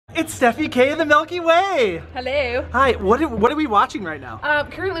It's Steffi K of the Milky Way. Hello. Hi, what are we watching right now?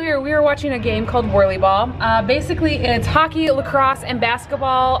 Currently we are watching a game called Whirlyball. Basically it's hockey, lacrosse, and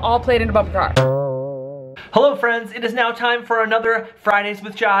basketball all played in a bumper car. Hello friends, it is now time for another Fridays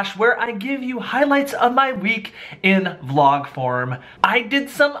with Josh where I give you highlights of my week in vlog form. I did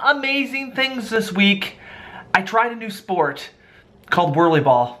some amazing things this week. I tried a new sport called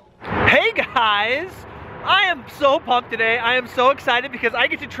Whirlyball. Hey guys! I am so pumped today. I am so excited because I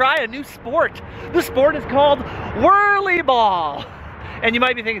get to try a new sport. The sport is called Whirlyball. And you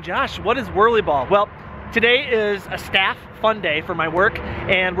might be thinking, Josh, what is Whirlyball? Well, today is a staff fun day for my work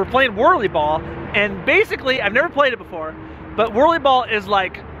and we're playing Whirlyball. And basically, I've never played it before, but Whirlyball is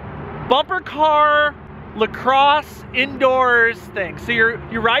like bumper car, lacrosse, indoors thing. So you're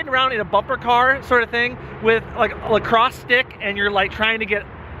riding around in a bumper car sort of thing with like a lacrosse stick and you're like trying to get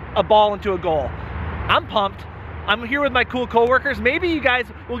a ball into a goal. I'm pumped. I'm here with my cool coworkers. Maybe you guys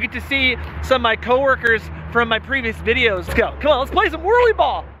will get to see some of my coworkers from my previous videos. Let's go. Come on, let's play some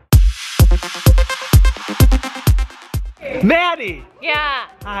Whirlyball. Maddie! Yeah.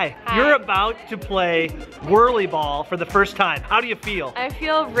 Hi. Hi. You're about to play Whirlyball for the first time. How do you feel? I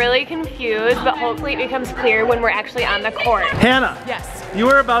feel really confused, but hopefully it becomes clear when we're actually on the court. Hannah. Yes. You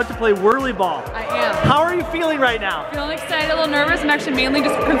are about to play Whirlyball. I am. How are you feeling right now? Feeling excited, a little nervous. I'm actually mainly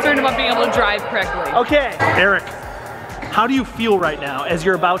just concerned about being able to drive correctly. Okay. Eric, how do you feel right now as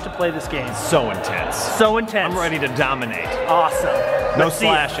you're about to play this game? So intense. So intense. I'm ready to dominate. Awesome. No Let's see.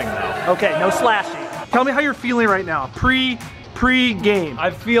 slashing though. Okay, no slashing. Tell me how you're feeling right now, pre-game.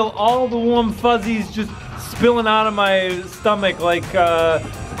 I feel all the warm fuzzies just spilling out of my stomach like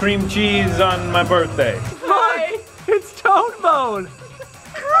cream cheese on my birthday. Look, it's Toad Mode.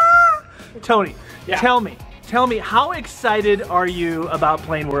 Tony, tell me, how excited are you about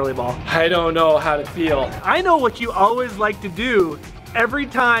playing Whirlyball? I don't know how to feel. I know what you always like to do every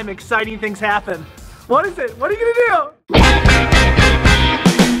time exciting things happen. What is it? What are you gonna do?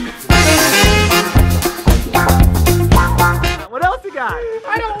 What else you got?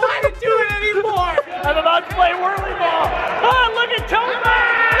 I don't want to do it anymore. I'm about to play Whirlyball. Oh, look at Tony!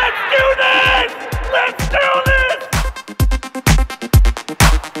 Let's do this! Let's do this!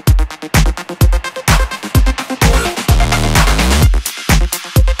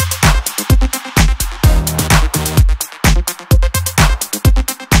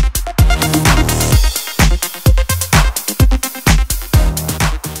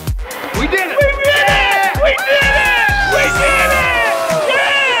 We did it! We did it! We did it! We did it!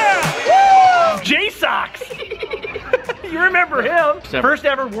 Yeah! Woo! J-Sox! You remember him. First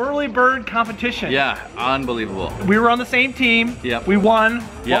ever Whirlybird competition. Yeah, unbelievable. We were on the same team. Yep. We won.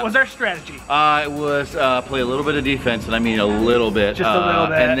 Yep. What was our strategy? It was play a little bit of defense, and I mean a little bit. Just a little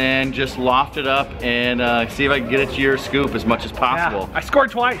bit. And then just loft it up and see if I can get it to your scoop as much as possible. Yeah. I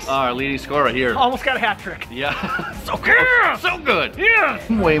scored twice. Our leading scorer right here. Almost got a hat trick. Yeah. So good. So good. Yeah.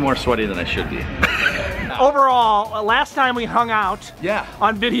 I'm way more sweaty than I should be. Overall, last time we hung out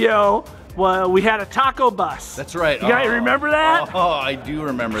on video, well, we had a taco bus. That's right. You guys remember that? Oh, I do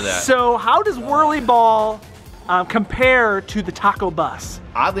remember that. So how does Whirlyball compare to the taco bus?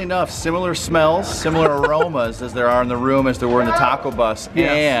 Oddly enough, similar smells, similar aromas as there are in the room as there were in the taco bus,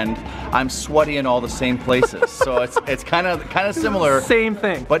 and I'm sweaty in all the same places. So it's kind of similar. Same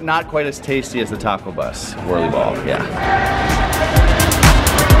thing. But not quite as tasty as the taco bus Whirlyball. Yeah.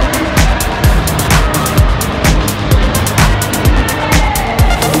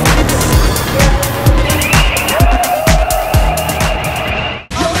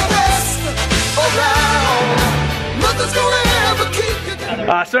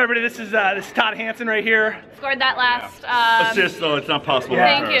 So everybody, this is Todd Hansen right here. Scored that last. Assist though, it's not possible.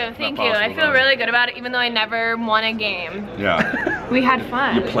 Thank you. I feel really good about it, even though I never won a game. Yeah. We had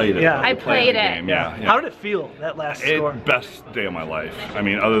fun. You played it. Yeah. I played the it. game. Yeah. How did it feel, that last score? Best day of my life. I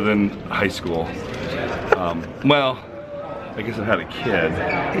mean, other than high school. Well, I guess I had a kid.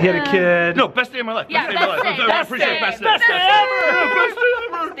 You had a kid. No, best day of my life. Yeah, best day of my life. I appreciate it. Best day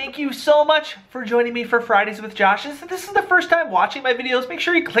ever. Thank you so much for joining me for Fridays with Josh. If this is the first time watching my videos, make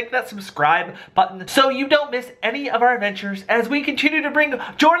sure you click that subscribe button so you don't miss any of our adventures as we continue to bring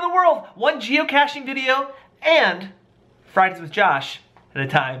joy to the world, one geocaching video and Fridays with Josh at a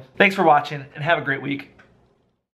time. Thanks for watching and have a great week.